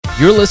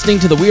You're listening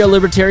to the We Are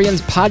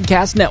Libertarians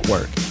Podcast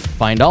Network.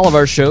 Find all of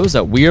our shows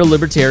at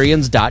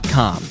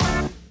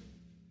wearelibertarians.com.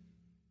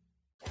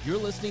 You're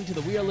listening to the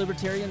We Are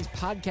Libertarians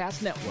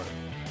Podcast Network.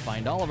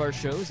 Find all of our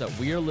shows at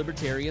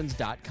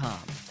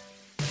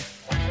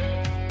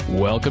wearelibertarians.com.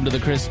 Welcome to the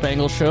Chris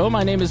Spangle Show.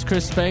 My name is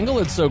Chris Spangle.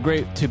 It's so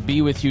great to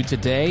be with you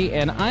today,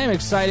 and I am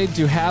excited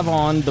to have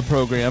on the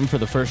program for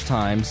the first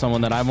time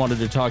someone that I've wanted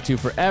to talk to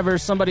forever,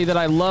 somebody that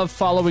I love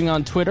following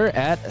on Twitter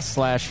at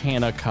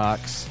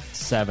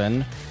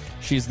 @HannahCox7.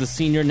 She's the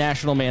senior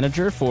national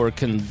manager for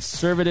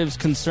conservatives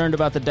concerned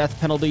about the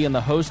death penalty and the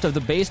host of the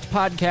Based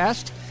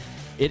podcast.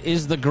 It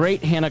is the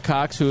great Hannah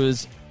Cox, who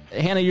is...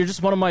 Hannah, you're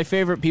just one of my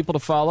favorite people to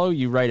follow.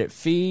 You write at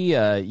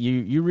FEE.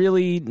 You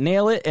really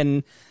nail it,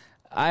 and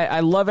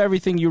I love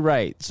everything you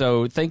write.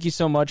 So thank you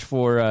so much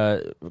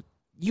for...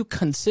 you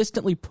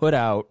consistently put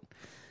out...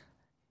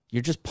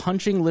 You're just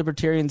punching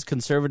libertarians,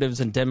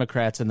 conservatives, and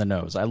Democrats in the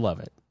nose. I love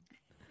it.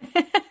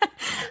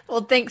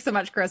 Well, thanks so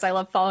much, Chris. I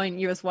love following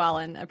you as well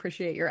and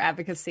appreciate your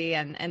advocacy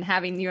and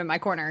having you in my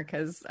corner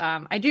because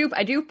I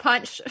do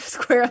punch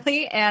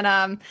squarely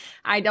and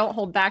I don't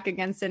hold back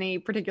against any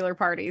particular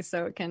party.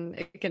 So it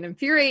can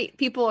infuriate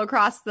people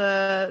across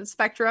the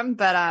spectrum.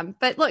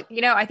 But look,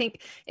 I think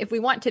if we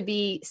want to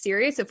be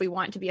serious, if we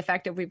want to be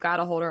effective, we've got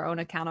to hold our own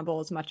accountable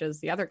as much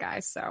as the other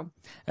guys. So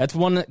that's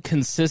one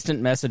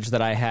consistent message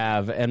that I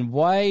have, and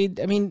why,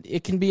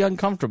 it can be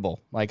uncomfortable.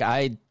 Like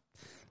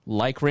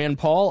Rand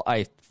Paul,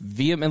 I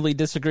vehemently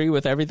disagree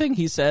with everything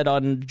he said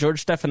on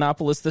George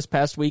Stephanopoulos this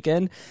past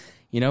weekend,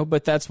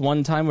 but that's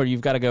one time where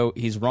you've got to go,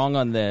 he's wrong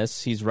on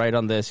this, he's right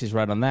on this, he's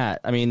right on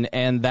that.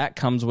 And that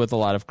comes with a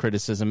lot of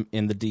criticism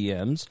in the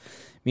DMs.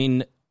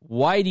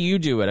 Why do you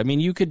do it?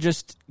 You could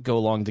just go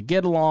along to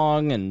get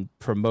along and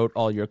promote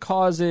all your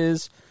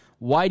causes.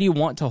 Why do you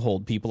want to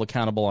hold people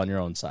accountable on your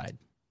own side?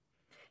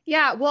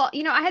 Yeah, well,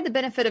 I had the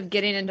benefit of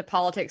getting into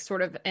politics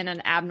sort of in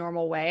an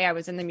abnormal way. I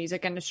was in the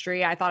music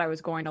industry. I thought I was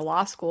going to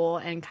law school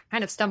and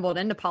kind of stumbled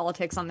into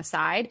politics on the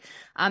side.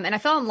 And I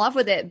fell in love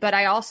with it. But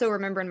I also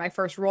remember in my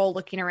first role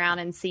looking around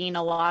and seeing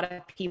a lot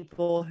of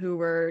people who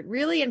were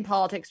really in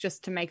politics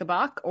just to make a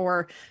buck,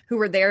 or who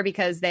were there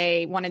because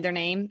they wanted their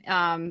name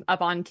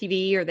up on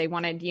TV, or they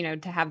wanted,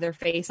 to have their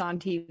face on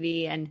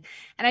TV. And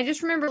I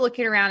just remember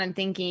looking around and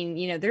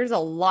thinking, there's a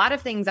lot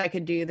of things I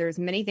could do. There's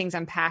many things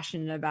I'm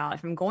passionate about.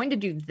 If I'm going to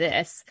do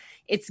this,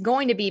 it's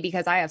going to be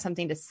because I have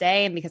something to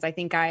say and because I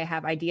think I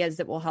have ideas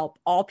that will help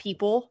all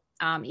people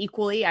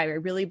equally. I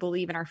really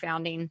believe in our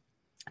founding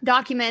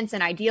documents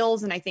and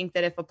ideals. And I think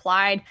that if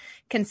applied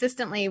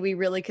consistently, we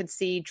really could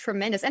see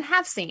tremendous, and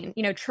have seen,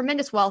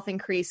 tremendous wealth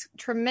increase,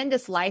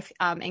 tremendous life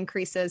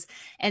increases.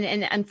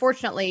 And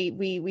unfortunately,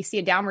 we see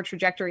a downward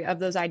trajectory of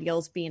those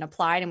ideals being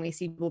applied, and we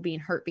see people being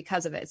hurt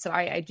because of it. So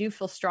I do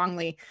feel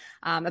strongly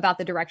about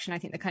the direction I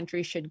think the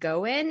country should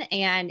go in.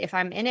 And if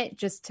I'm in it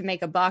just to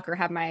make a buck or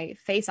have my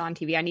face on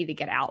TV, I need to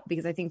get out,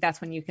 because I think that's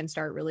when you can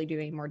start really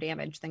doing more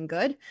damage than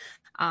good.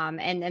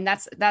 And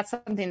that's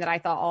something that I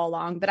thought all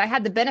along. But I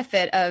had the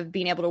benefit of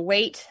being able to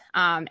wait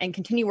and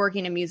continue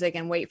working in music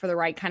and wait for the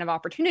right kind of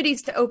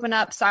opportunities to open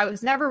up. So I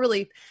was never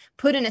really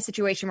put in a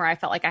situation where I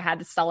felt like I had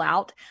to sell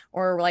out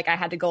or like I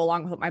had to go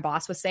along with what my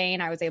boss was saying.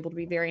 I was able to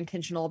be very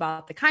intentional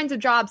about the kinds of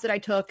jobs that I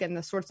took and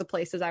the sorts of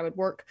places I would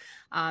work,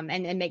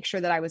 and make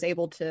sure that I was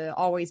able to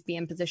always be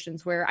in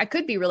positions where I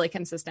could be really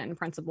consistent and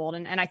principled.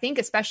 And I think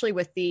especially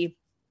with the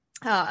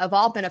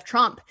involvement of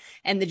Trump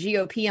and the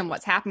GOP and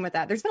what's happened with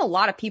that, there's been a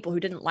lot of people who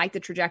didn't like the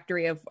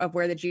trajectory of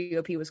where the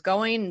GOP was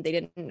going. They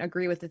didn't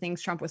agree with the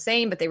things Trump was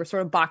saying, but they were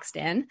sort of boxed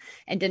in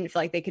and didn't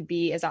feel like they could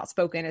be as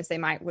outspoken as they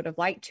would have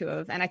liked to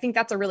have. And I think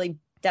that's a really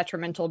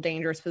detrimental,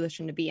 dangerous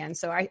position to be in.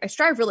 So I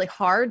strive really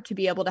hard to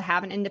be able to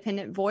have an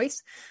independent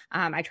voice.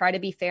 I try to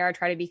be fair. I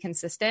try to be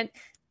consistent.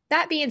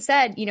 That being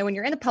said, when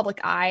you're in the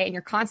public eye and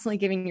you're constantly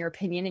giving your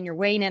opinion and you're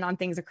weighing in on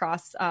things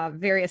across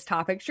various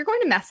topics, you're going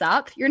to mess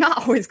up. You're not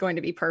always going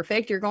to be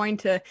perfect. You're going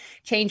to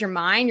change your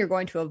mind. You're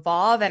going to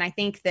evolve. And I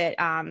think that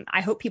I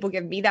hope people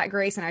give me that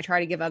grace, and I try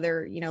to give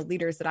other,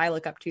 leaders that I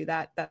look up to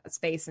that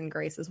space and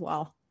grace as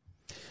well.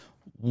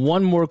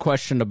 One more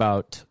question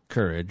about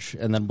courage,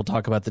 and then we'll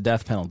talk about the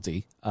death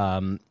penalty.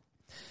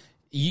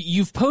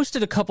 You've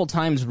posted a couple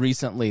times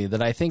recently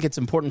that I think it's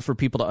important for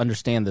people to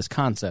understand this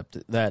concept,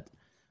 that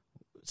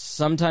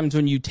sometimes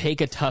when you take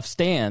a tough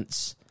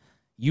stance,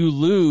 you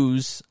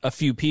lose a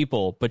few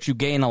people, but you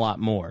gain a lot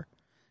more.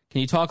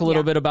 Can you talk a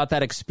little bit about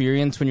that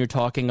experience when you're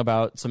talking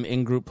about some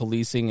in-group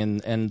policing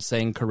and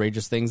saying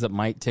courageous things that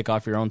might tick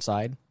off your own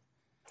side?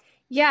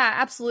 Yeah,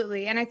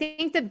 absolutely. And I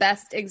think the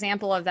best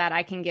example of that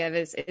I can give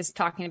is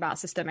talking about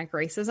systemic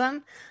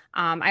racism.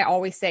 I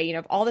always say,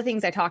 of all the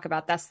things I talk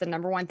about, that's the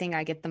number one thing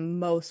I get the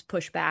most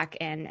pushback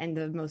and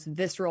the most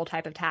visceral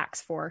type of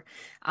attacks for.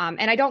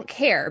 And I don't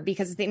care,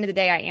 because at the end of the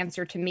day, I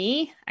answer to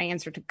me, I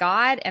answer to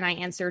God, and I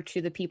answer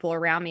to the people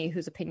around me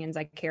whose opinions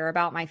I care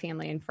about, my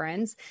family and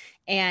friends.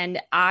 And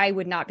I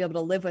would not be able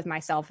to live with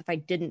myself if I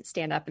didn't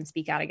stand up and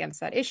speak out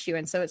against that issue.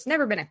 And so it's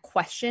never been a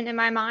question in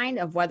my mind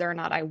of whether or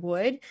not I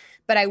would,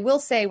 but I will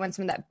say when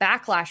some of that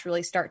backlash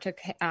really start to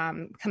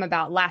come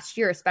about last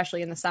year,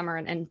 especially in the summer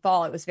and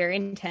fall, it was very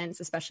intense,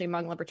 especially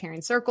among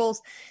libertarian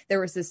circles. There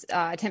was this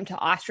attempt to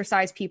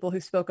ostracize people who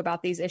spoke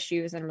about these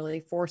issues and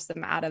really force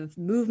them out of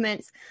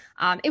movements.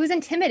 It was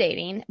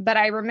intimidating, but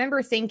I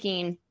remember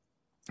thinking,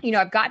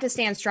 I've got to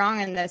stand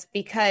strong in this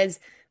because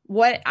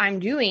what I'm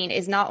doing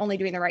is not only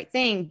doing the right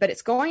thing, but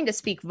it's going to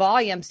speak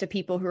volumes to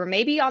people who are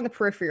maybe on the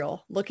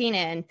peripheral looking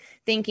in,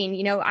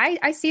 thinking,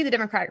 I see the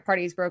Democratic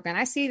Party is broken.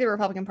 I see the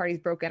Republican Party is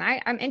broken.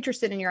 I'm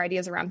interested in your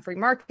ideas around free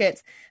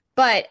markets,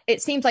 but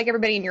it seems like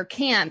everybody in your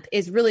camp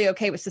is really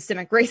okay with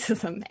systemic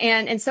racism.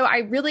 And so I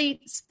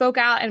really spoke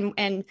out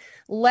and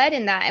led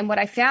in that. And what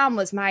I found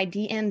was my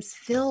DMs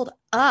filled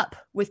up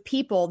with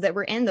people that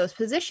were in those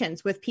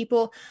positions, with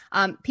people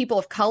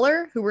of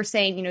color who were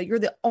saying, you're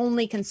the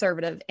only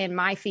conservative in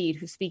my feed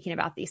who's speaking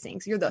about these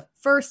things. You're the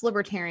first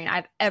libertarian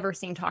I've ever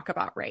seen talk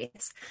about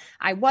race.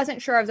 I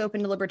wasn't sure I was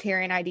open to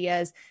libertarian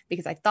ideas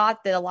because I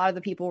thought that a lot of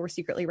the people were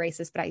secretly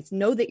racist, but I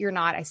know that you're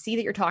not. I see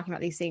that you're talking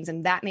about these things,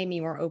 and that made me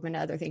more open to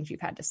other things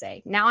you've had to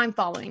say. Now I'm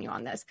following you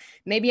on this.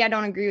 Maybe I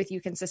don't agree with you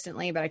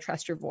consistently, but I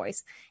trust your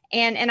voice.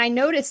 And I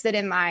noticed that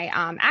in my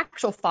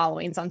actual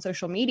followings on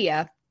social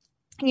media,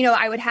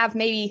 I would have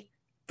maybe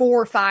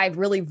 4 or 5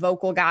 really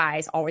vocal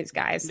guys, always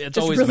guys. It's just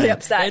always really men.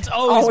 upset. It's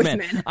always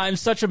men. I'm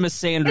such a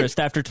misandrist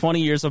after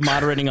 20 years of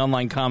moderating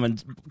online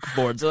comment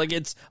boards. Like,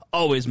 it's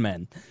always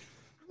men.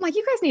 I'm like,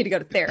 you guys need to go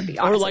to therapy.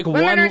 Honestly. Or like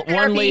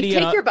one lady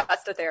take your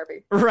bus to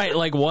therapy. Right,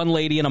 like one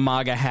lady in a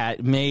MAGA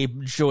hat may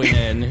join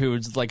in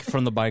who's like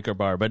from the biker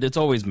bar, but it's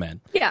always men.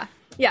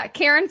 Yeah,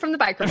 Karen from the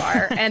biker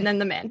bar, and then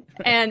the men,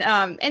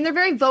 and they're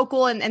very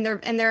vocal and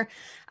they're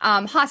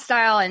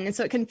hostile, and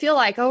so it can feel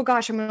like, oh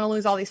gosh, I'm going to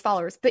lose all these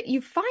followers. But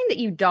you find that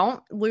you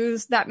don't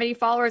lose that many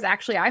followers.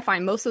 Actually, I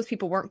find most of those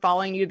people weren't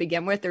following you to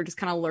begin with; they're just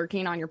kind of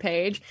lurking on your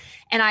page.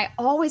 And I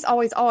always,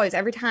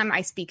 every time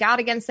I speak out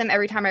against them,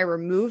 every time I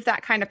remove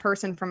that kind of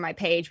person from my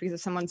page because if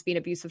someone's being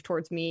abusive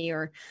towards me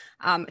or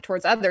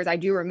towards others, I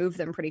do remove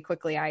them pretty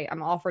quickly.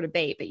 I'm all for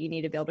debate, but you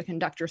need to be able to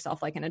conduct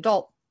yourself like an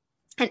adult.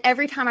 And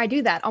every time I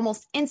do that,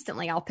 almost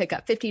instantly, I'll pick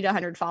up 50 to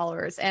 100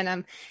 followers.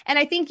 And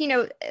I think,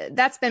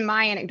 that's been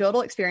my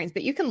anecdotal experience.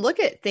 But you can look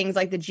at things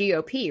like the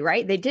GOP,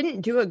 right? They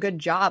didn't do a good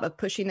job of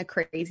pushing the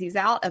crazies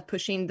out, of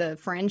pushing the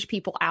fringe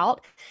people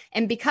out.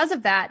 And because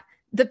of that,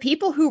 the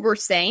people who were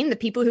sane, the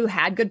people who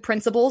had good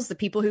principles, the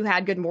people who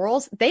had good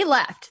morals, they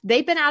left.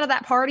 They've been out of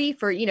that party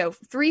for,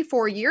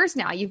 3-4 years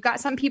now. You've got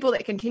some people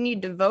that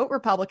continued to vote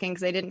Republican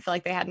because they didn't feel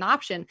like they had an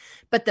option.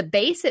 But the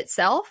base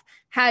itself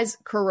has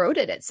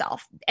corroded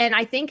itself. And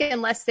I think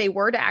unless they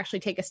were to actually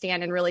take a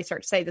stand and really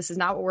start to say, this is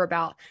not what we're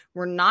about,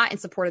 we're not in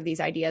support of these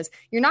ideas,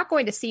 you're not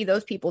going to see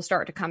those people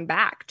start to come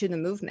back to the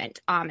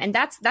movement. And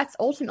that's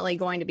ultimately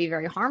going to be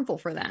very harmful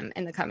for them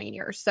in the coming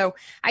years. So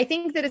I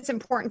think that it's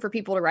important for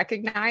people to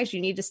recognize you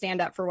need to stand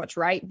up for what's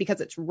right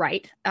because it's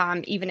right.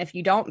 Even if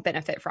you don't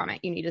benefit from it,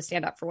 you need to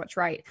stand up for what's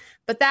right.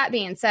 But that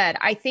being said,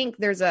 I think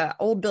there's a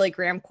old Billy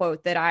Graham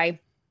quote that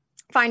I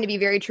find to be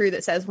very true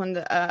that says when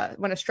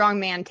a strong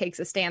man takes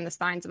a stand, the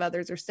spines of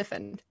others are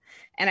stiffened.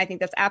 And I think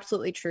that's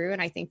absolutely true.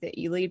 And I think that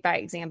you lead by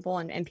example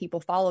and people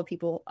follow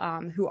people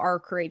who are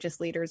courageous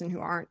leaders and who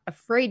aren't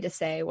afraid to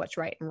say what's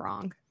right and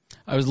wrong.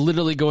 I was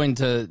literally going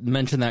to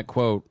mention that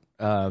quote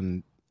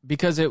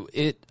because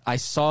I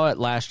saw it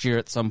last year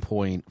at some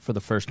point for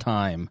the first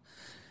time.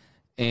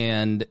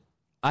 And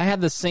I had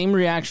the same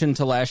reaction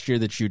to last year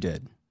that you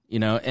did,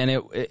 and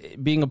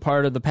it being a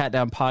part of the Pat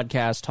Down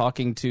podcast,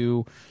 talking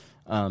to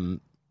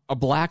a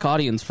black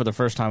audience for the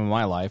first time in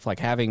my life, like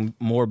having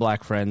more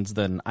black friends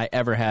than I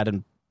ever had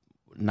in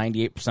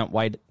 98%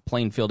 white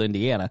Plainfield,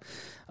 Indiana,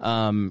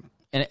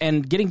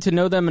 and getting to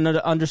know them and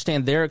to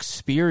understand their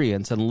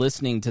experience and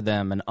listening to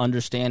them and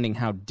understanding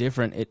how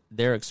different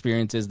their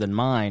experience is than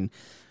mine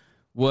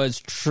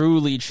was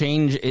truly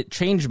it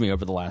changed me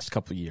over the last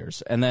couple of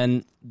years. And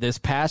then this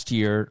past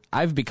year,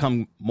 I've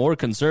become more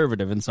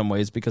conservative in some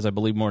ways because I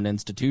believe more in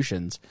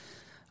institutions.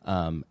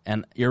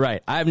 And you're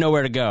right, I have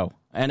nowhere to go.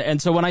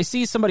 And so when I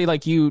see somebody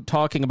like you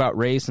talking about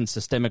race and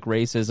systemic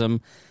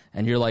racism,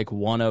 and you're like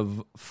one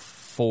of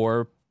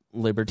 4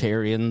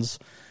 libertarians,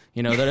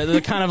 they're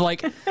kind of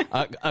like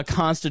a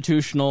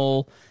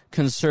constitutional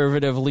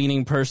conservative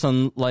leaning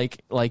person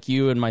like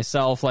you and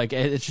myself, like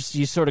it's just,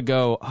 you sort of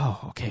go, oh,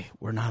 okay,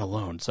 we're not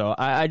alone. So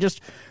I just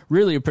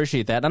really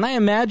appreciate that. And I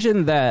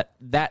imagine that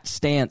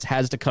stance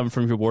has to come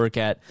from your work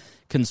at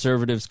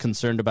Conservatives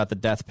Concerned About the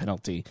Death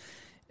Penalty.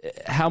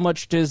 How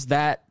much does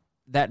that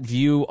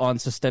view on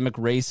systemic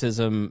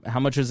racism, how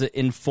much is it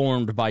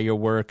informed by your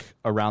work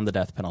around the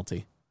death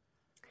penalty?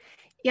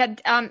 Yeah,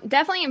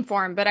 definitely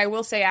informed. But I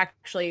will say,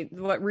 actually,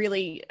 what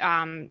really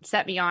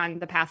set me on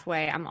the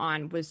pathway I'm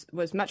on was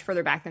much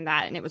further back than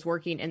that. And it was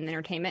working in the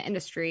entertainment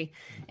industry.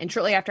 And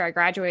shortly after I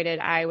graduated,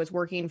 I was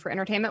working for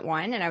Entertainment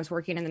One, and I was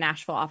working in the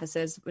Nashville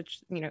offices, which,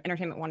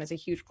 Entertainment One is a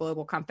huge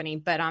global company.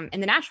 But in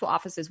the Nashville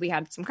offices, we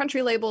had some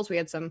country labels, we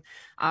had some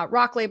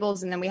rock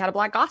labels, and then we had a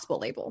Black gospel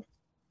label.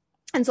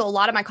 And so a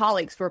lot of my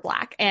colleagues were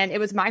Black, and it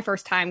was my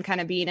first time kind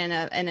of being in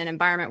an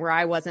environment where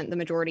I wasn't the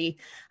majority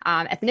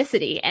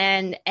ethnicity.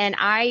 And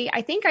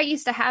I think I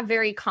used to have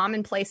very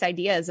commonplace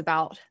ideas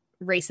about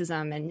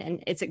racism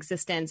and its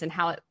existence and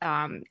how it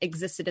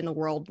existed in the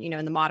world, you know,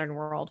 in the modern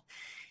world.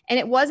 And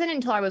it wasn't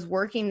until I was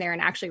working there,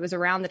 and actually it was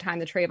around the time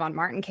the Trayvon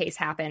Martin case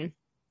happened,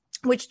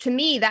 which to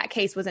me, that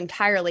case was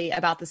entirely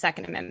about the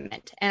Second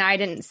Amendment. And I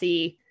didn't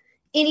see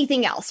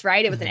anything else,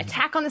 right? It was an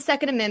attack on the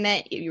Second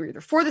Amendment. You were either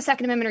for the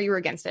Second Amendment or you were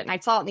against it. And I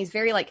saw it in these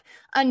very like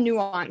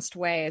unnuanced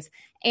ways.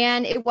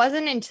 And it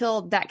wasn't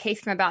until that case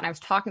came about and I was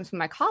talking to some of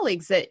my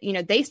colleagues that, you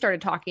know, they started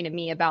talking to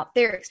me about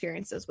their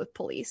experiences with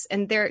police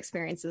and their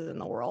experiences in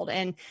the world,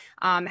 and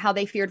how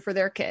they feared for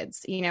their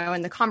kids, you know,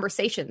 and the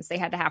conversations they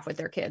had to have with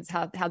their kids,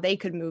 how they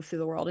could move through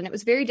the world. And it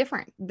was very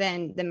different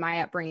than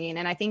my upbringing.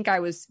 And I think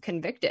I was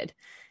convicted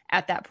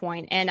at that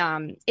point.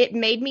 And it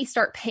made me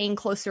start paying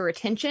closer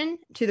attention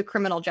to the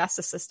criminal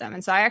justice system.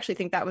 And so I actually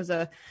think that was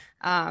a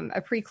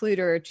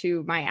precluder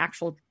to my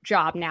actual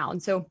job now.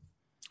 And so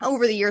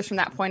over the years from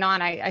that point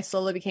on, I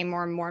slowly became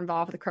more and more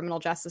involved with the criminal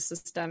justice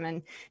system.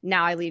 And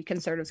now I lead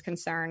Conservatives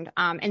Concerned.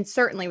 And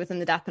certainly within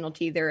the death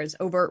penalty, there is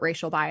overt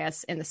racial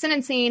bias in the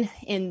sentencing,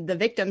 in the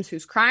victims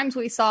whose crimes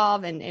we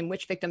solve, and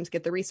which victims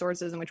get the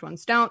resources and which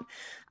ones don't.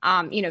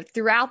 You know,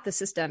 throughout the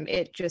system,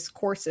 it just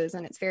courses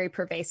and it's very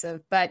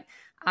pervasive. But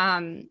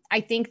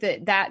I think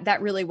that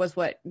really was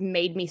what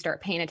made me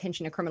start paying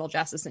attention to criminal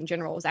justice in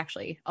general, was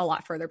actually a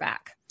lot further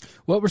back.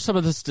 What were some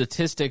of the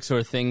statistics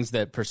or things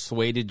that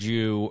persuaded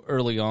you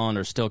early on,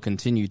 or still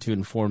continue to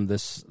inform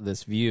this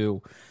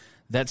view,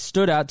 that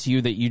stood out to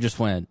you that you just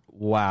went,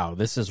 wow,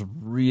 this is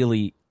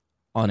really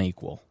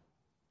unequal?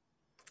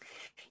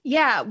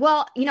 Yeah,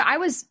 well, you know, I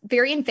was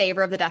very in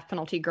favor of the death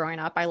penalty growing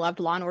up. I loved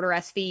Law and Order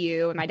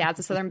SVU, and my dad's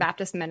a Southern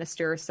Baptist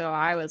minister, so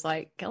I was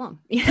like, kill him.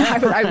 You know,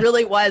 I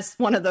really was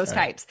one of those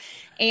types.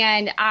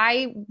 And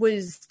I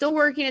was still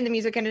working in the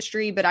music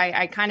industry, but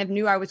I kind of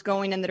knew I was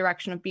going in the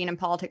direction of being in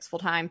politics full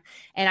time.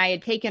 And I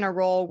had taken a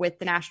role with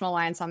the National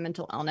Alliance on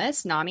Mental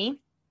Illness, NAMI,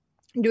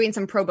 doing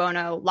some pro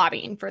bono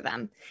lobbying for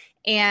them.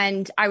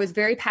 And I was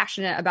very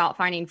passionate about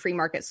finding free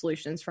market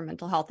solutions for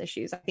mental health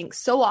issues. I think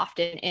so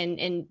often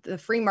in the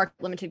free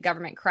market limited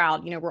government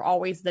crowd, you know, we're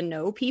always the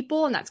no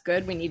people, and that's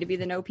good. We need to be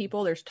the no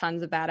people. There's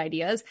tons of bad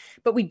ideas,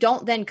 but we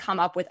don't then come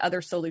up with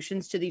other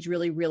solutions to these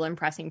really real and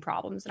pressing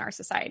problems in our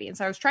society. And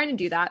so I was trying to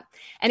do that.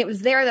 And it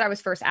was there that I was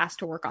first asked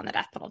to work on the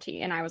death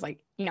penalty. And I was like,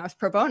 you know, I was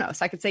pro bono,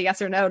 so I could say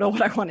yes or no to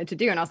what I wanted to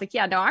do. And I was like,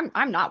 yeah, no,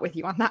 I'm not with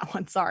you on that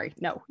one. Sorry.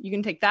 No, you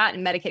can take that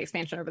and Medicaid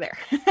expansion over there.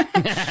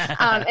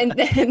 And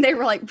then they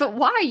were like, but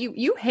why?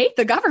 You hate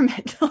the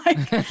government.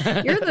 Like,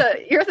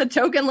 you're the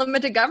token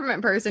limited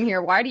government person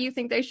here. Why do you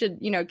think they should,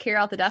 you know, carry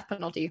out the death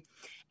penalty?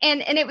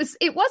 And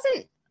it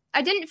wasn't,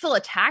 I didn't feel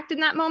attacked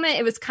in that moment.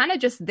 It was kind of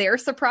just their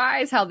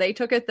surprise how they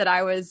took it, that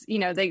I was, you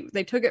know,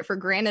 they took it for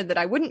granted that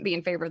I wouldn't be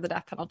in favor of the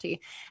death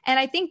penalty. And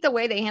I think the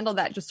way they handled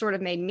that just sort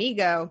of made me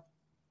go,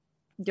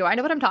 do I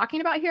know what I'm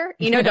talking about here?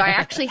 You know, do I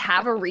actually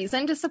have a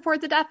reason to support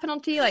the death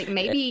penalty? Like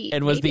maybe.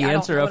 And was the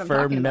answer a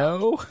firm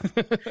no?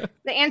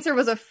 The answer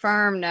was a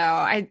firm no.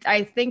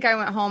 I think I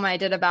went home. I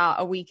did about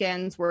a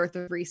weekend's worth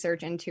of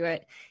research into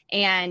it.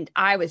 And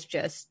I was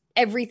just,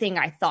 everything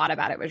I thought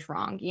about it was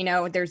wrong. You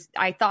know,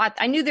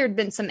 I knew there'd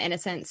been some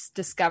innocence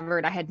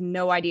discovered. I had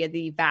no idea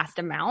the vast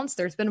amounts.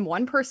 There's been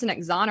one person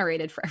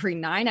exonerated for every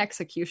 9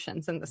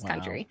 executions in this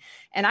country.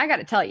 And I got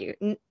to tell you,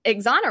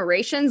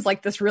 exonerations,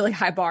 like this really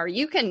high bar,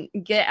 you can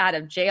get out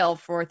of jail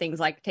for things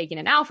like taking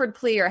an Alford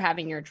plea or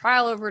having your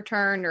trial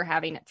overturned or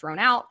having it thrown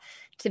out.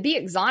 To be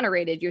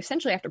exonerated, you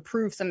essentially have to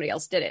prove somebody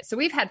else did it. So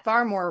we've had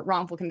far more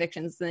wrongful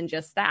convictions than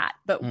just that.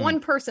 But one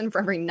person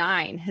for every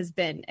 9 has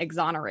been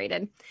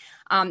exonerated.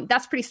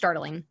 That's pretty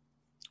startling.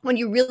 When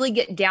you really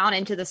get down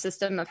into the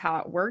system of how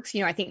it works, you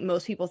know, I think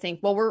most people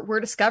think, well, we're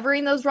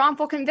discovering those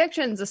wrongful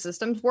convictions. The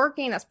system's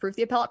working. That's proof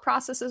the appellate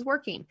process is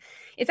working.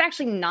 It's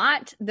actually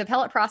not. The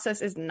appellate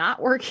process is not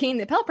working.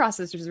 The appellate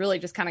process is really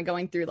just kind of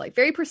going through, like,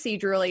 very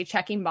procedurally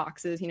checking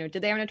boxes. You know,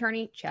 did they have an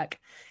attorney? Check.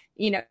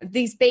 You know,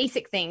 these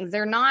basic things.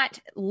 They're not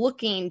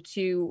looking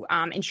to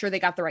ensure they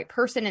got the right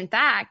person. In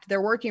fact,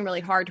 they're working really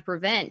hard to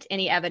prevent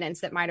any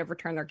evidence that might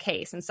overturn their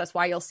case. And so that's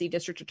why you'll see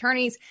district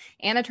attorneys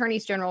and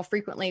attorneys general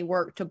frequently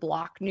work to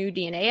block new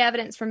DNA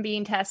evidence from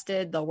being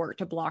tested. They'll work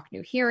to block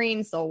new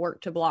hearings. They'll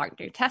work to block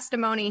new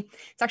testimony.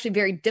 It's actually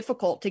very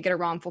difficult to get a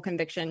wrongful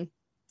conviction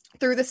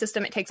through the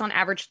system. It takes on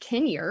average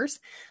 10 years.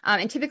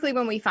 And typically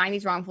when we find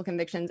these wrongful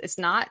convictions, it's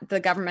not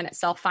the government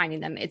itself finding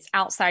them. It's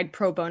outside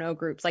pro bono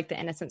groups like the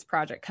Innocence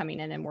Project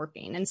coming in and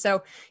working. And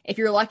so if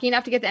you're lucky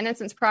enough to get the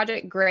Innocence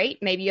Project, great.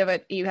 Maybe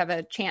you have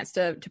a chance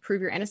to prove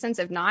your innocence.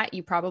 If not,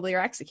 you probably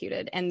are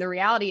executed. And the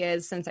reality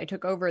is, since I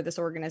took over this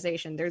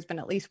organization, there's been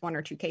at least 1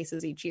 or 2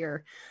 cases each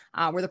year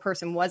where the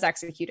person was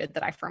executed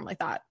that I firmly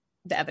thought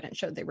the evidence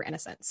showed they were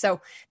innocent.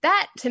 So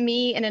that, to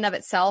me, in and of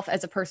itself,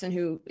 as a person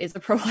who is a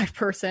pro-life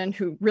person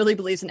who really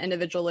believes in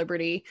individual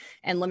liberty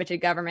and limited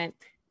government,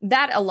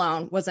 that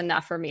alone was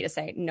enough for me to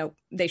say, nope,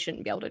 they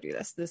shouldn't be able to do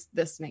this.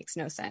 This makes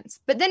no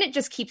sense. But then it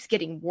just keeps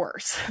getting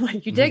worse.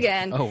 Like you dig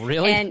in. Oh,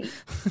 really? And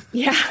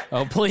yeah.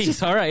 Oh, please.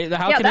 Just, all right.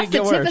 How can it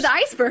get worse?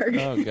 That's the tip of the iceberg.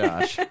 Oh,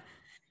 gosh.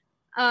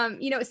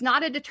 It's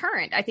not a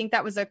deterrent. I think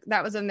that was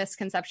a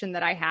misconception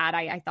that I had.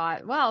 I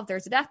thought, well, if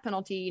there's a death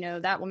penalty,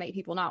 that will make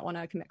people not want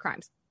to commit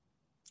crimes.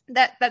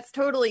 That's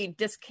totally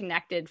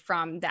disconnected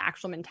from the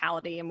actual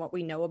mentality and what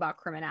we know about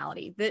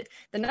criminality.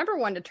 The number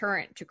one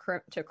deterrent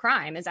to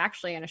crime is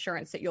actually an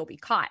assurance that you'll be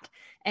caught.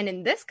 And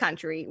in this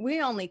country, we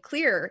only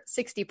clear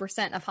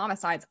 60% of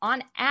homicides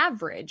on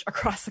average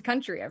across the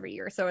country every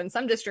year. So in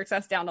some districts,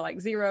 that's down to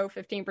like 0,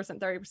 15%,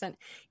 30%.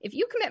 If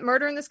you commit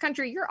murder in this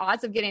country, your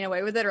odds of getting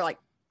away with it are like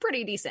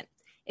pretty decent.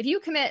 If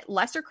you commit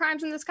lesser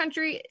crimes in this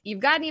country,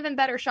 you've got an even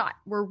better shot.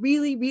 We're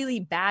really,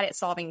 really bad at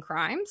solving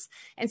crimes.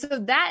 And so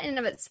that in and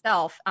of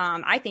itself,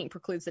 I think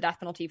precludes the death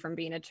penalty from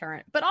being a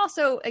deterrent. But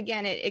also,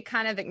 again, it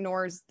kind of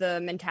ignores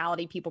the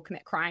mentality people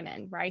commit crime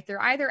in, right?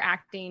 They're either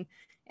acting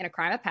in a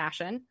crime of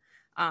passion,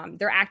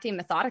 they're acting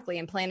methodically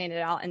and planning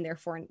it out and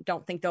therefore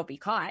don't think they'll be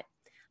caught.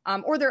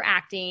 Or they're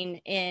acting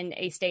in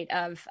a state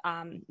of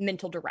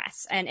mental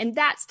duress. And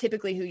that's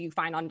typically who you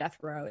find on death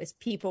row is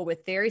people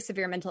with very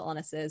severe mental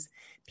illnesses,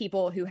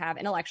 people who have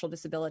intellectual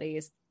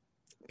disabilities,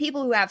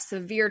 people who have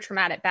severe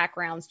traumatic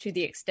backgrounds to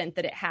the extent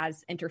that it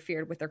has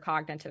interfered with their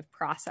cognitive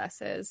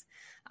processes.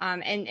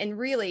 And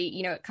really,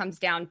 it comes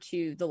down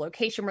to the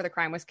location where the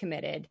crime was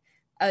committed,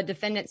 a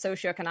defendant's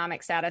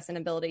socioeconomic status and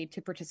ability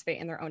to participate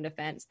in their own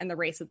defense, and the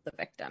race of the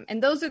victim.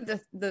 And those are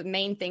the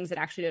main things that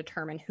actually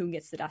determine who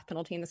gets the death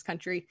penalty in this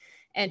country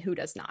and who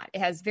does not. It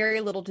has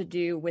very little to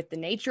do with the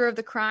nature of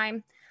the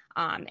crime.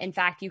 In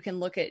fact, you can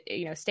look at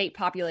state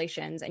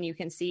populations and you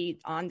can see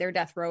on their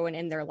death row and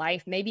in their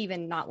life, maybe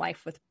even not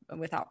life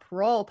without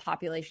parole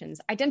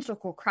populations,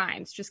 identical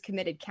crimes just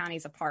committed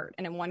counties apart.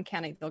 And in one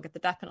county, they'll get the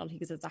death penalty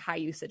because it's a high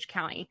usage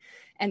county,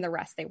 and the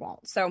rest they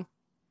won't. So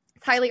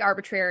it's highly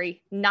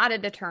arbitrary, not a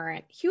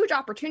deterrent, huge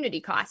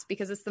opportunity cost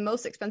because it's the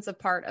most expensive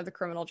part of the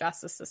criminal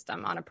justice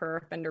system on a per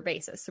offender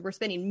basis. So we're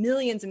spending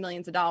millions and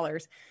millions of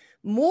dollars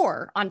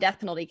more on death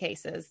penalty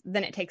cases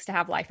than it takes to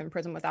have life in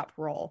prison without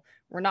parole.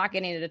 We're not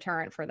getting a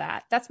deterrent for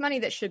that. That's money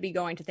that should be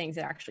going to things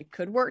that actually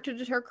could work to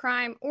deter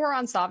crime, or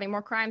on solving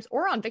more crimes,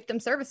 or on victim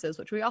services,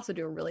 which we also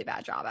do a really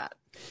bad job at.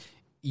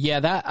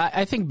 Yeah,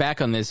 I think back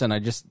on this, and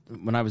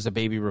when I was a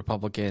baby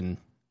Republican,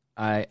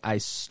 I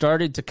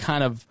started to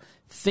kind of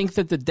think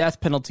that the death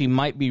penalty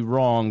might be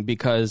wrong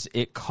because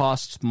it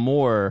costs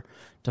more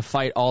to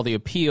fight all the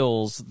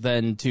appeals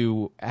than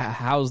to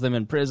house them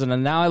in prison.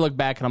 And now I look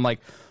back and I'm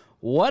like,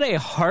 what a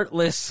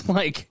heartless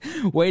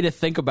way to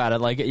think about it.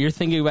 Like, you're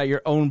thinking about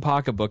your own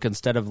pocketbook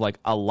instead of like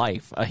a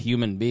life, a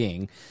human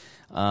being.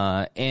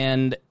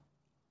 And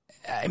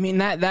I mean,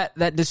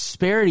 that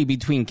disparity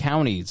between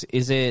counties,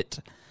 is it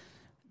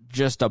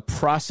just a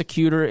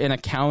prosecutor in a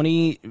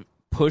county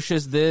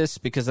pushes this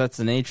because that's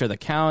the nature of the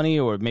county,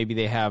 or maybe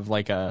they have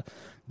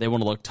they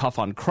want to look tough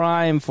on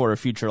crime for a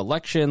future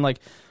election? Like,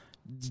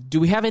 do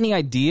we have any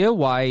idea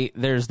why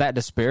there's that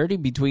disparity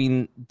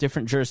between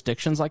different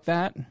jurisdictions like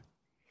that?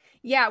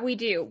 Yeah, we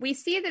do. We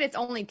see that it's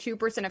only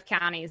 2% of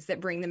counties that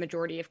bring the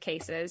majority of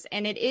cases,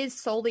 and it is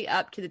solely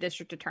up to the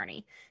district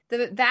attorney.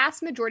 The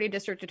vast majority of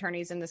district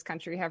attorneys in this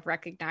country have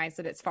recognized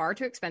that it's far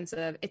too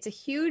expensive. It's a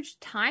huge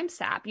time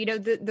sap.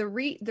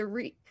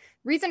 The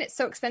reason it's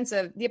so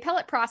expensive, the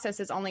appellate process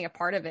is only a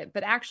part of it,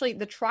 but actually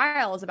the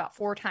trial is about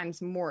 4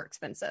 times more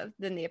expensive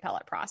than the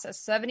appellate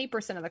process.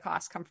 70% of the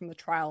costs come from the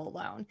trial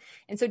alone.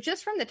 And so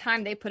just from the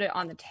time they put it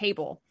on the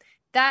table,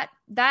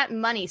 that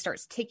money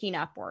starts ticking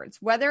upwards,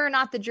 whether or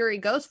not the jury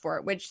goes for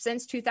it, which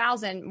since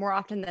 2000, more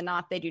often than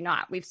not, they do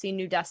not. We've seen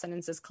new death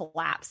sentences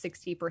collapse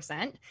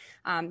 60%.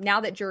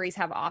 Now that juries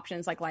have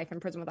options like life in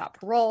prison without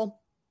parole,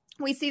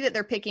 we see that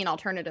they're picking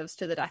alternatives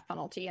to the death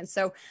penalty. And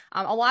so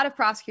a lot of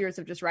prosecutors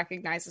have just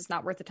recognized it's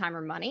not worth the time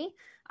or money.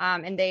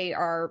 And they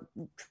are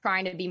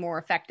trying to be more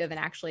effective in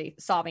actually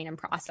solving and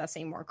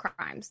processing more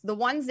crimes. The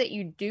ones that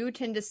you do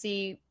tend to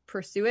see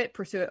pursue it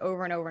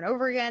over and over and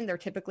over again, they're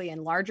typically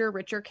in larger,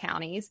 richer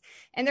counties,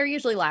 and they're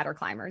usually ladder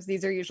climbers.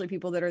 These are usually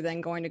people that are then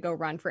going to go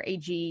run for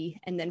AG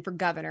and then for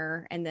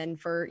governor and then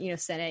for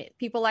Senate.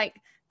 People like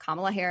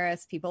Kamala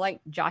Harris, people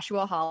like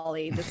Joshua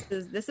Hawley.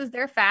 This is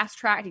their fast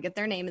track to get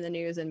their name in the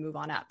news and move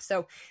on up.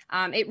 So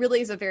it really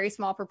is a very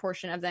small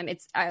proportion of them.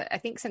 It's I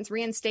think since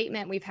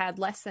reinstatement, we've had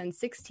less than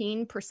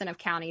 16% of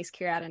counties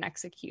carry out an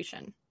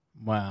execution.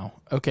 Wow.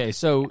 Okay.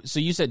 So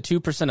you said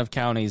 2% of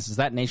counties. Is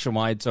that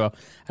nationwide? So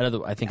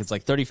I think it's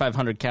like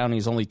 3,500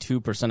 counties. Only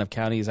 2% of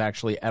counties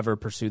actually ever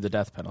pursue the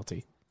death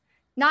penalty.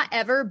 Not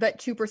ever, but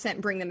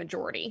 2% bring the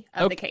majority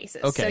of the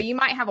cases. Okay. So you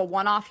might have a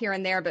one-off here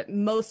and there, but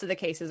most of the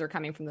cases are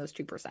coming from those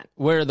 2%.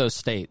 Where are those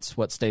states?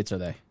 What states are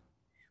they?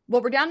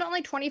 Well, we're down to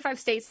only 25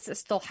 states that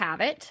still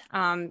have it.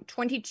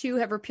 22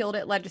 have repealed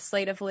it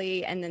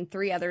legislatively, and then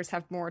 3 others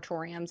have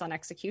moratoriums on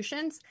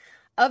executions.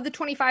 Of the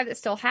 25 that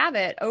still have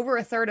it, over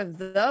a third of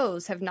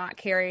those have not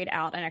carried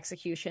out an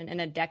execution in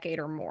a decade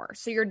or more.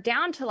 So you're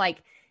down to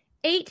like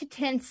 8 to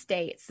 10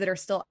 states that are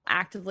still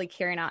actively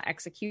carrying out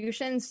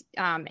executions.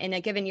 In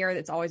a given year,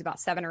 it's always about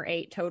 7 or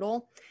 8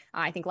 total.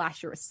 I think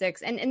last year was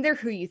 6, and they're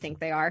who you think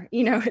they are.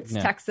 It's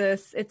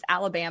Texas, it's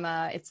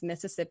Alabama, it's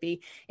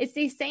Mississippi. It's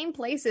these same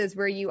places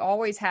where you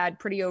always had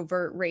pretty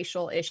overt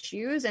racial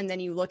issues. And then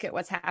you look at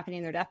what's happening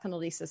in their death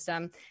penalty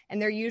system, and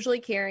they're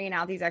usually carrying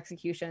out these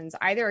executions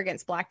either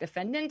against Black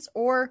defendants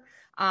or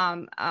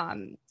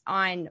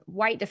on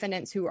white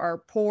defendants who are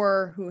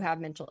poor, who have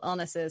mental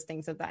illnesses,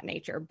 things of that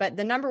nature. But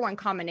the number one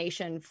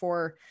combination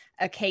for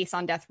a case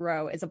on death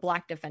row is a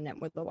Black defendant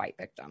with a white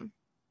victim.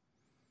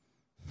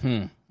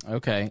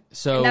 Okay.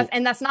 So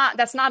that's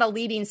not a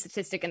leading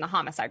statistic in the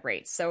homicide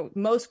rates. So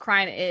most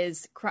crime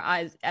is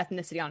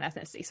ethnicity on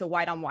ethnicity. So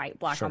white on white,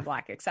 Black on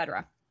Black,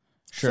 etc.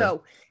 Sure.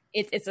 So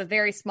it's a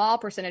very small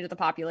percentage of the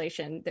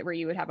population where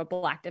you would have a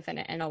Black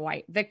defendant and a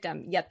white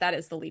victim, yet that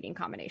is the leading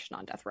combination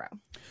on death row.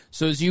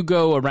 So as you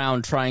go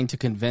around trying to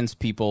convince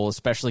people,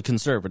 especially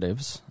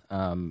conservatives,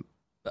 that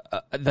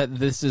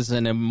this is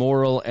an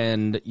immoral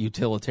and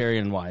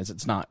utilitarian-wise,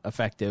 it's not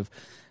effective,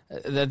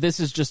 that this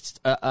is just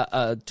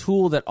a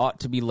tool that ought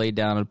to be laid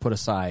down and put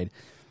aside.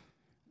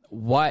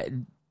 What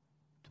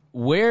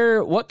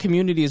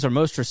communities are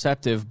most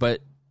receptive?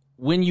 But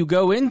when you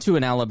go into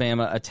an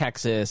Alabama, a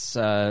Texas,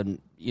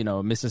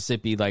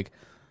 Mississippi, like,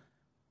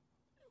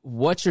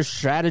 what's your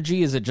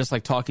strategy? Is it just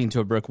like talking to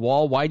a brick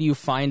wall? Why do you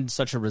find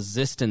such a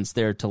resistance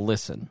there to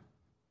listen?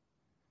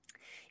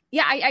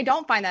 Yeah, I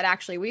don't find that,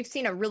 actually. We've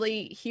seen a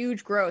really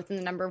huge growth in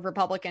the number of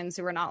Republicans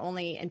who are not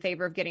only in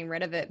favor of getting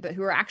rid of it, but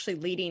who are actually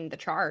leading the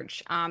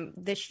charge.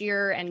 This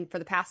year and for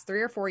the past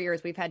 3 or 4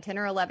 years, we've had 10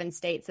 or 11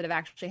 states that have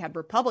actually had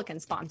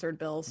Republican-sponsored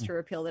bills to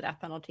repeal the death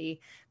penalty.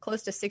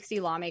 Close to 60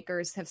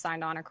 lawmakers have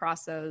signed on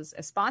across those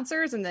as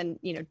sponsors, and then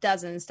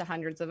dozens to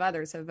hundreds of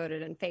others have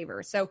voted in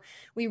favor. So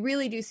we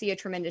really do see a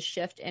tremendous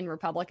shift in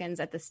Republicans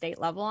at the state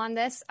level on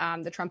this.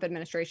 The Trump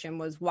administration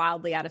was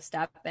wildly out of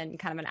step and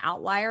kind of an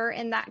outlier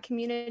in that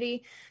community.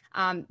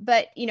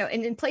 But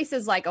in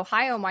places like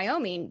Ohio and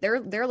Wyoming,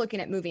 they're looking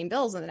at moving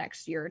bills in the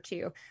next year or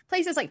two.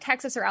 Places like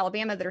Texas or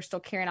Alabama that are still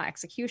carrying out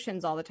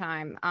executions all the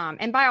time.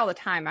 And by all the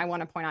time, I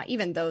want to point out,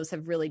 even those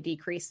have really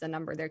decreased the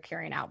number they're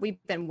carrying out.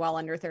 We've been well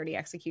under 30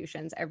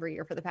 executions every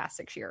year for the past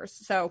 6 years.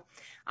 So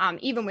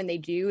even when they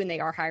do, and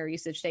they are higher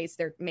usage states,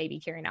 they're maybe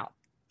carrying out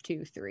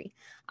 2, 3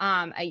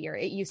 a year.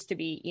 It used to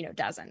be,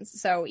 dozens.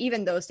 So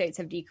even those states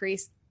have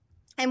decreased.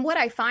 And what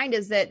I find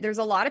is that there's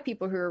a lot of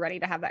people who are ready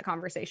to have that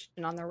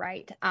conversation on the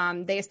right.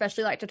 They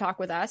especially like to talk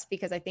with us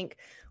because I think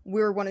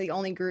we're one of the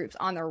only groups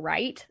on the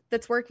right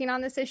that's working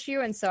on this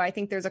issue. And so I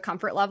think there's a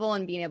comfort level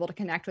in being able to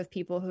connect with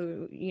people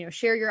who,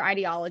 share your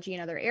ideology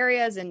in other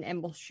areas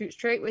and will shoot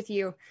straight with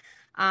you.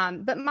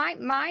 But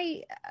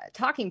my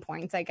talking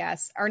points, I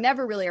guess, are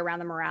never really around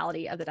the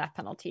morality of the death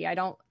penalty. I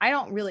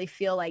don't really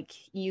feel like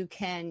you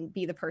can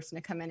be the person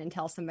to come in and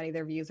tell somebody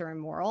their views are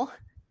immoral.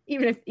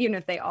 Even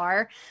if they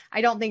are.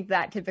 I don't think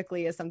that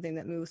typically is something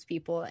that moves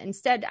people.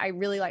 Instead, I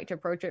really like to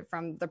approach it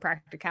from the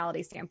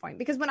practicality standpoint,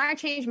 because when I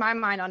changed my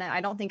mind on it,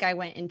 I don't think I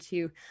went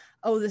into,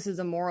 oh, this is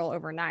immoral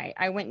overnight.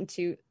 I went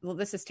into, well,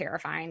 this is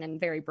terrifying and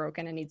very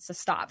broken and needs to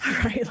stop,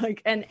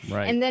 right?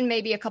 And then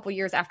maybe a couple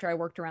years after I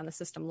worked around the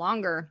system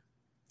longer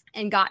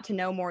and got to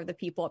know more of the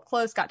people up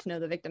close, got to know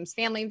the victims'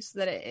 families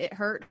that it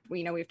hurt.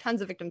 We have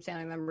tons of victims'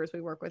 family members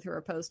we work with who are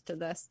opposed to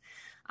this.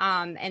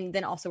 And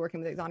then also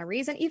working with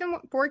exonerees and even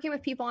working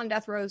with people on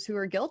death rows who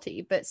are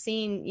guilty, but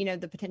seeing,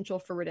 the potential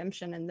for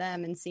redemption in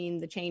them and seeing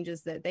the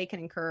changes that they can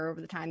incur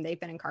over the time they've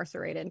been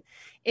incarcerated.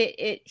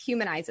 It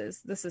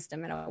humanizes the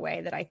system in a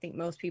way that I think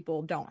most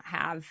people don't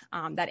have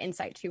that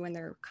insight to when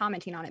they're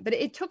commenting on it. But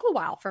it took a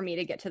while for me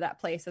to get to that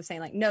place of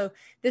saying, like, no,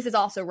 this is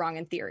also wrong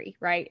in theory,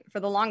 right? For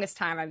the longest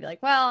time, I'd be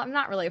like, well, I'm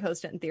not really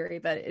opposed to it in theory,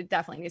 but it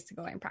definitely needs to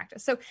go in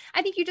practice. So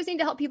I think you just need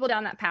to help people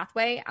down that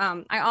pathway.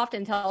 I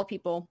often tell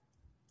people,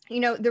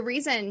 the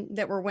reason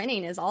that we're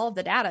winning is all of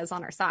the data is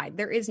on our side.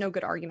 There is no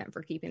good argument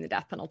for keeping the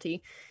death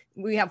penalty.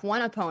 We have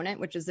one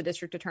opponent, which is the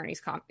district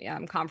attorneys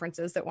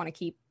conferences that want to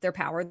keep their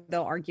power.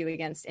 They'll argue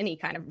against any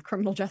kind of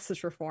criminal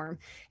justice reform.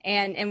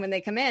 And when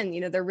they come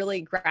in, they're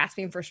really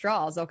grasping for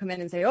straws. They'll come in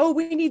and say, oh,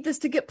 we need this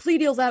to get plea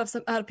deals out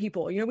of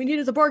people. We need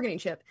it as a bargaining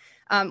chip.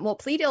 Well,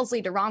 plea deals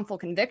lead to wrongful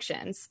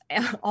convictions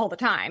all the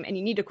time. And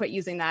you need to quit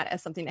using that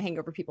as something to hang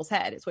over people's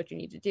head. It's what you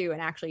need to do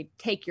and actually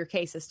take your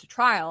cases to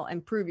trial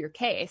and prove your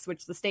case,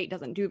 which the state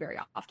doesn't do very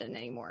often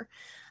anymore.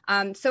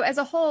 So as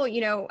a whole,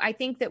 I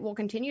think that we'll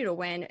continue to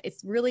win.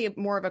 It's really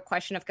more of a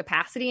question of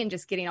capacity and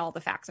just getting all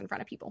the facts in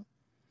front of people.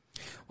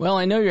 Well,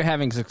 I know you're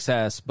having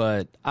success,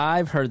 but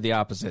I've heard the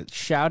opposite.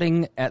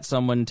 Shouting at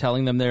someone,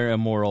 telling them they're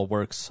immoral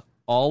works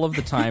all of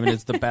the time, and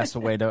it's the best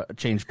way to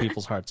change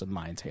people's hearts and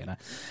minds, Hannah.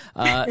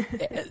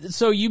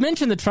 So you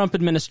mentioned the Trump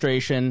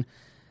administration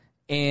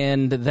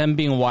and them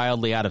being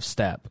wildly out of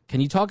step.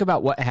 Can you talk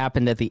about what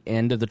happened at the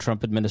end of the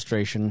Trump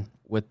administration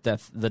with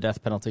the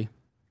death penalty?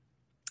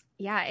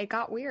 Yeah, it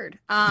got weird.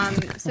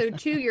 So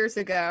 2 years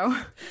ago,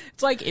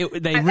 it's like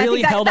they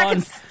really held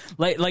on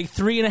like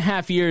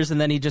 3.5 years, and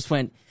then he just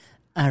went,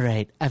 all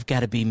right, I've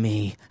got to be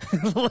me.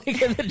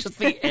 Like, and then just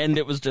the end,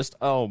 it was just,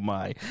 oh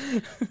my.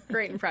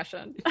 Great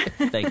impression.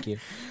 Thank you.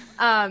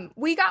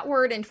 We got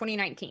word in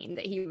 2019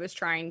 that he was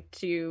trying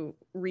to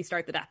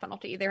restart the death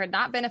penalty. There had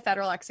not been a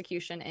federal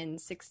execution in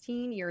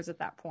 16 years at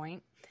that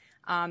point.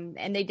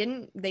 And they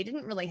didn't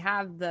really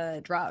have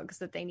the drugs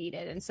that they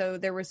needed. And so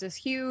there was this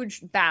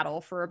huge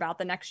battle for about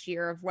the next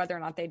year of whether or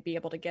not they'd be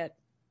able to get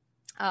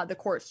the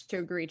courts to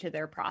agree to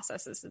their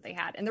processes that they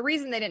had. And the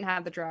reason they didn't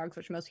have the drugs,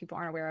 which most people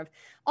aren't aware of,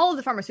 all of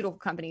the pharmaceutical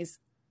companies,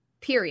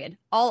 period,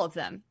 all of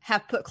them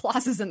have put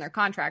clauses in their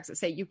contracts that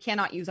say you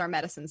cannot use our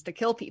medicines to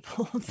kill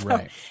people.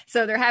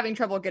 So they're having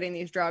trouble getting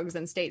these drugs,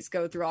 and states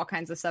go through all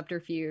kinds of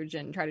subterfuge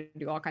and try to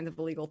do all kinds of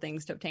illegal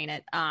things to obtain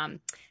it.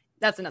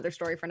 That's another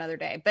story for another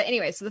day. But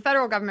anyway, so the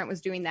federal government was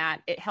doing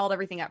that. It held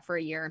everything up for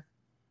a year.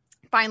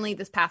 Finally,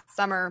 this past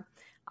summer,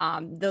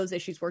 those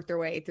issues worked their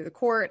way through the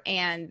court,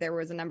 and there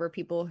was a number of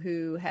people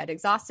who had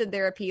exhausted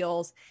their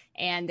appeals,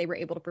 and they were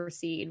able to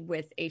proceed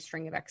with a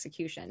string of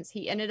executions.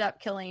 He ended up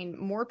killing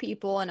more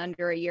people in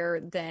under a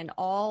year than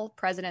all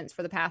presidents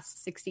for the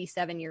past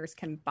 67 years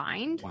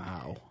combined.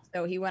 Wow.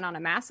 So he went on a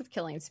massive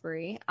killing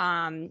spree.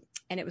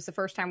 And it was the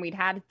first time we'd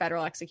had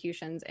federal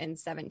executions in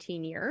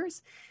 17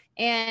 years.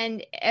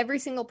 And every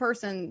single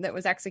person that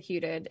was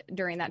executed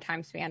during that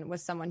time span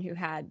was someone who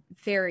had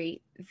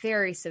very,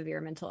 very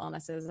severe mental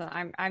illnesses.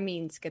 I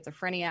mean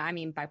schizophrenia. I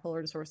mean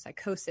bipolar disorder,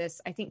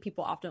 psychosis. I think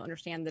people often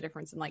understand the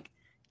difference in like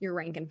your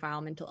rank and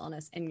file mental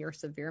illness and your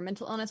severe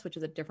mental illness, which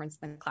is a difference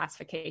in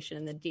classification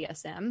in the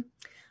DSM.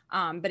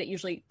 But it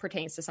usually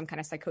pertains to some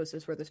kind of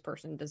psychosis where this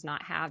person does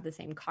not have the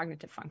same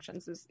cognitive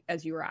functions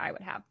as you or I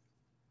would have.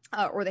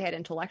 Or they had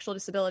intellectual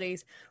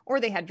disabilities, or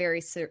they had very,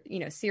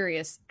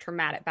 serious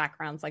traumatic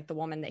backgrounds, like the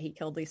woman that he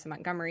killed, Lisa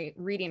Montgomery.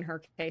 Reading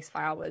her case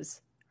file was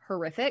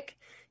horrific.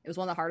 It was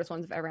one of the hardest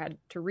ones I've ever had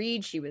to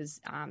read. She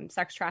was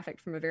sex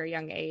trafficked from a very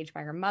young age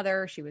by her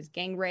mother. She was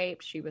gang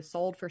raped. She was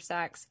sold for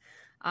sex.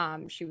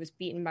 She was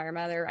beaten by her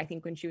mother. I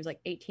think when she was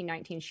like 18,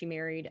 19, she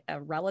married a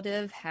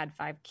relative, had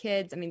 5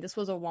 kids. I mean, this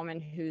was a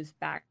woman whose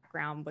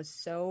background was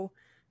so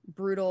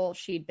brutal.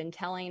 She'd been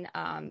telling,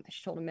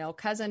 she told a male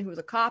cousin who was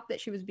a cop that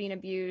she was being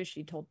abused.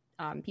 She told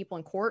people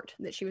in court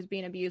that she was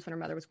being abused when her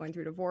mother was going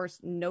through divorce.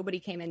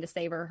 Nobody came in to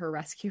save her or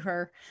rescue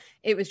her.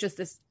 It was just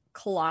this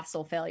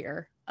colossal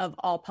failure of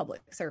all public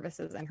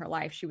services in her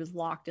life. She was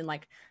locked in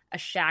like a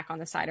shack on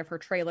the side of her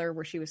trailer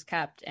where she was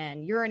kept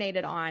and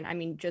urinated on. I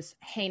mean, just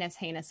heinous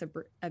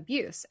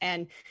abuse.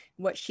 And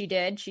what she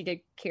did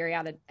carry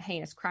out a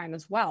heinous crime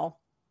as well.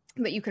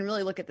 But you can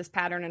really look at this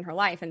pattern in her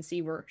life and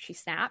see where she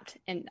snapped.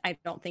 And I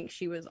don't think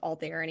she was all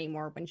there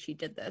anymore when she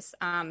did this.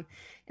 And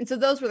so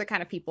those were the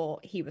kind of people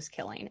he was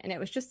killing. And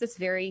it was just this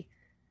very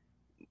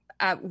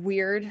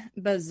weird,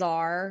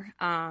 bizarre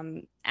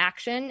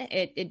action.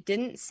 It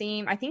didn't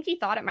seem, I think he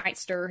thought it might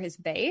stir his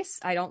base.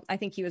 I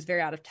think he was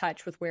very out of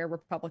touch with where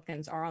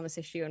Republicans are on this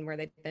issue and where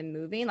they've been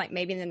moving. Like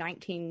maybe in the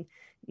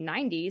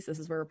 1990s, this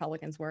is where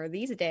Republicans were.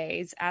 These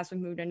days, as we've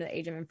moved into the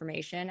age of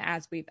information,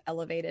 as we've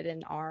elevated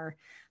in our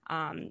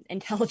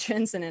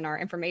intelligence and in our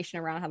information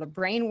around how the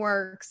brain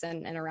works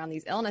and around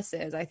these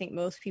illnesses, I think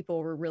most people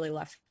were really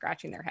left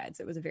scratching their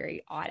heads. It was a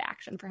very odd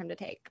action for him to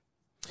take.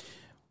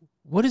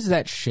 What is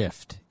that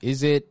shift?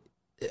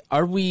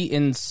 Are we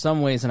in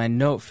some ways, and I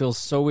know it feels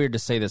so weird to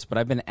say this, but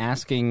I've been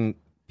asking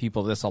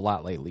people this a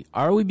lot lately.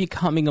 Are we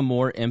becoming a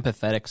more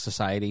empathetic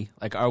society?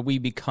 Like, are we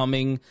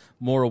becoming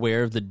more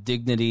aware of the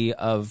dignity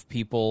of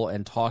people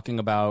and talking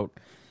about,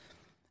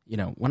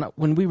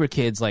 when we were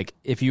kids, like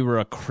if you were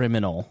a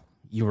criminal,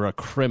 you were a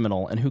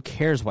criminal and who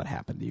cares what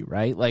happened to you,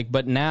 right? Like,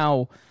 but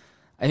now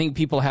I think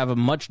people have a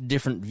much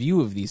different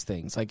view of these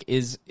things. Like,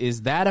 is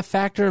that a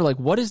factor? Like,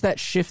 what is that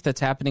shift that's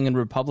happening in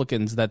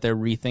Republicans that they're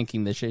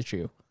rethinking this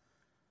issue?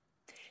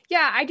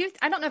 Yeah, I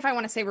don't know if I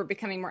want to say we're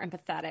becoming more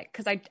empathetic,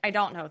 because I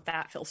don't know if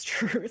that feels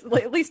true.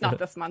 At least not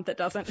this month, it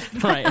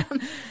doesn't. Right.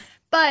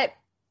 But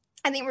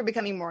I think we're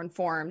becoming more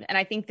informed. And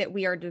I think that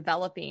we are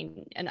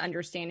developing an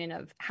understanding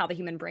of how the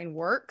human brain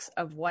works,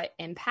 of what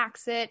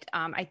impacts it.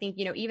 I think,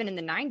 even in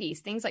the 90s,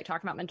 things like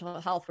talking about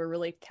mental health were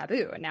really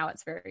taboo. And now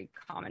it's very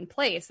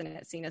commonplace. And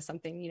it's seen as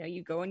something,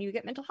 you go and you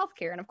get mental health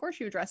care. And of course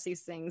you address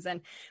these things. And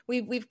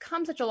we've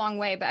come such a long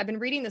way. But I've been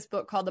reading this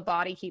book called The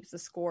Body Keeps the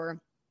Score,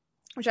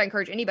 which I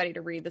encourage anybody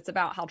to read, that's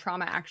about how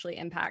trauma actually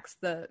impacts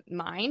the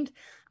mind.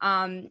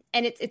 And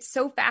it's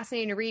so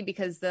fascinating to read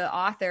because the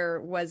author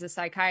was a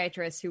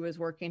psychiatrist who was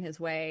working his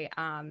way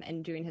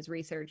and doing his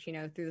research,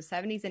 through the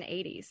 70s and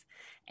 80s.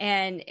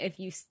 And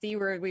if you see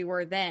where we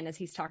were then, as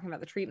he's talking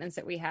about the treatments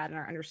that we had and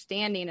our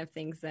understanding of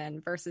things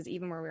then versus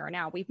even where we are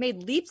now, we've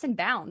made leaps and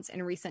bounds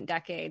in recent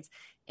decades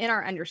in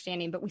our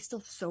understanding, but we still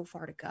have so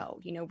far to go.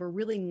 We're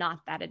really not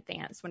that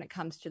advanced when it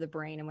comes to the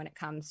brain and when it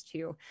comes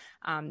to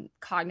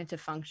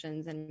cognitive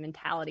functions and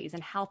mentalities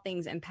and how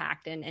things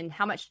impact and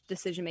how much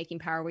decision-making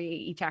power we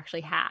each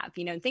actually have,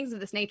 and things of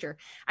this nature.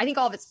 I think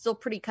all of it's still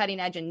pretty cutting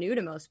edge and new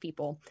to most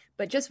people,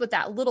 but just with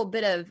that little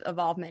bit of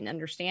involvement and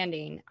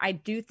understanding, I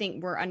do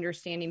think we're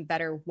understanding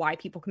better why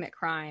people commit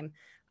crime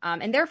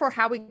and therefore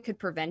how we could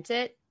prevent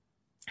it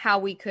how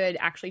we could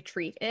actually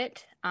treat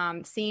it.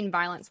 Seeing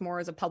violence more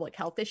as a public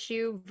health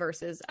issue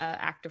versus an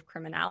act of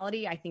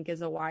criminality, I think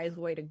is a wise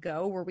way to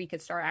go, where we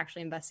could start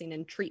actually investing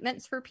in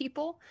treatments for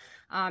people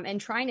and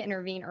trying to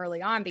intervene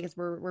early on, because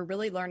we're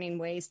really learning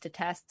ways to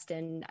test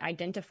and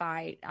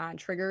identify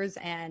triggers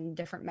and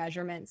different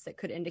measurements that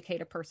could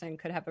indicate a person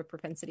could have a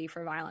propensity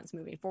for violence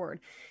moving forward.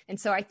 And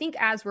so I think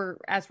as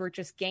we're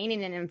just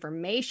gaining in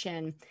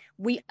information,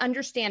 we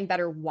understand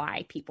better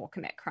why people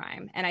commit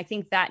crime. And I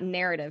think that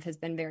narrative has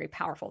been very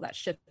powerful. That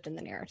shift in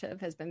the narrative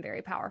has been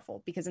very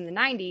powerful, because in the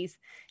 90s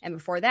and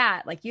before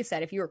that, like you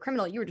said, if you were a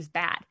criminal, you were just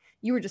bad.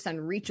 You were just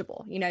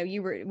unreachable. You know,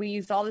 we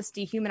used all this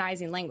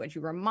dehumanizing language.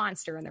 You were a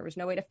monster and there was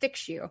no way to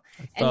fix you.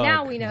 And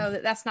now we know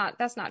that that's not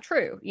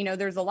true. You know,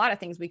 there's a lot of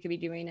things we could be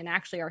doing. And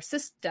actually our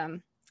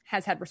system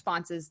has had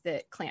responses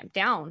that clamp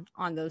down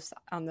on those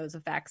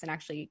effects and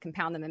actually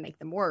compound them and make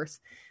them worse.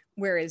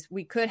 Whereas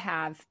we could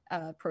have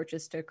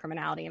approaches to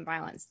criminality and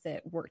violence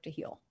that work to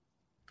heal.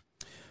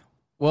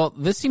 Well,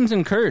 this seems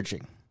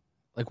encouraging.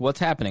 Like, what's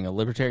happening? A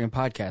libertarian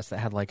podcast that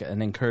had like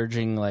an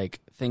encouraging, like,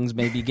 things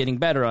may be getting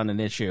better on an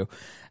issue.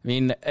 I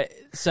mean,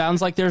 it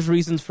sounds like there's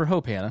reasons for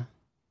hope, Hannah.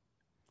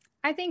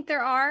 I think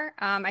there are.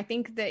 I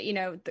think that, you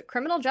know, the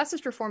criminal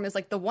justice reform is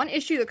like the one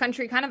issue the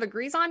country kind of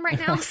agrees on right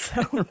now.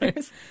 So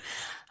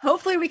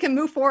hopefully we can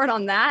move forward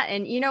on that.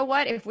 And you know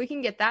what? If we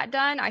can get that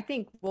done, I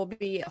think we'll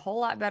be a whole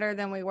lot better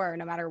than we were,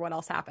 no matter what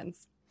else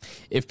happens.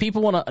 If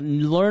people want to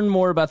learn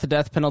more about the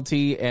death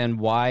penalty and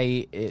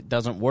why it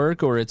doesn't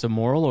work or it's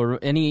immoral or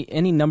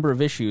any number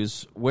of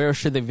issues, where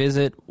should they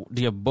visit?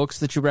 Do you have books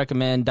that you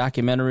recommend,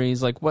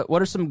 documentaries? Like,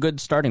 what are some good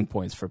starting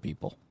points for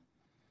people?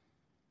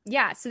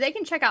 Yeah, so they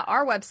can check out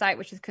our website,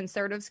 which is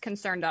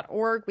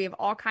conservativesconcern.org. We have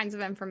all kinds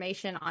of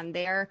information on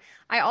there.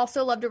 I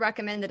also love to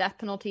recommend the Death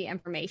Penalty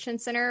Information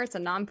Center. It's a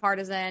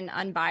nonpartisan,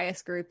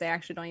 unbiased group. They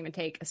actually don't even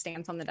take a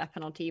stance on the death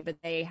penalty, but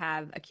they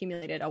have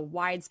accumulated a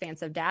wide span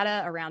of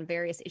data around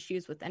various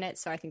issues within it.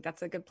 So I think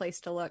that's a good place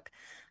to look.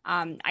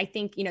 I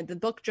think, you know, the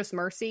book Just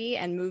Mercy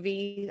and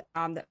movie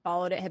that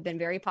followed it have been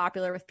very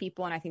popular with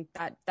people. And I think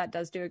that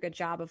does do a good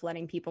job of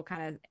letting people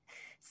kind of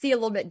see a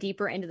little bit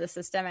deeper into the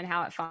system and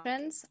how it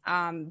functions.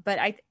 But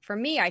for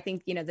me, I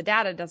think, you know, the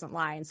data doesn't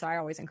lie. And so I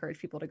always encourage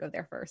people to go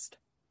there first.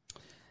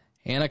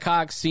 Hannah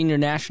Cox, Senior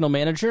National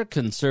Manager,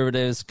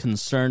 Conservatives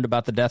Concerned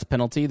About the Death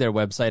Penalty. Their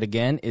website,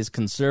 again, is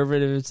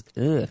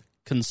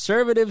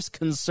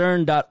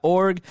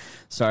conservativesconcern.org.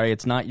 Sorry,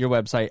 it's not your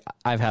website.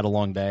 I've had a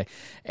long day.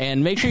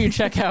 And make sure you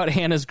check out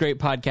Hannah's great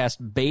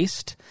podcast,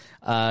 Based.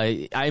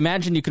 I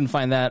imagine you can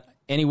find that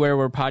anywhere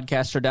where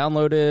podcasts are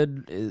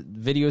downloaded,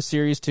 video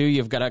series too.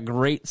 You've got a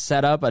great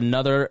setup,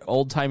 another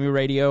old-timey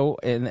radio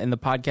in the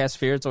podcast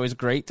sphere. It's always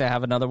great to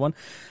have another one.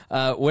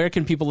 Where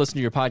can people listen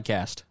to your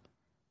podcast?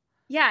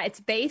 Yeah, it's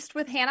Based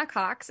with Hannah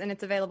Cox, and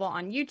it's available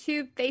on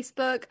YouTube,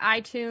 Facebook,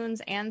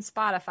 iTunes, and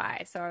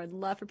Spotify. So I would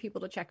love for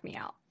people to check me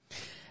out.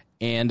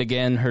 And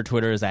again, her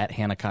Twitter is at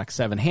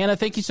HannahCox7. Hannah,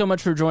 thank you so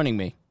much for joining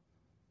me.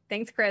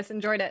 Thanks, Chris.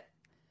 Enjoyed it.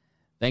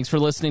 Thanks for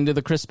listening to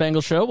The Chris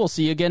Spangle Show. We'll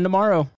see you again tomorrow.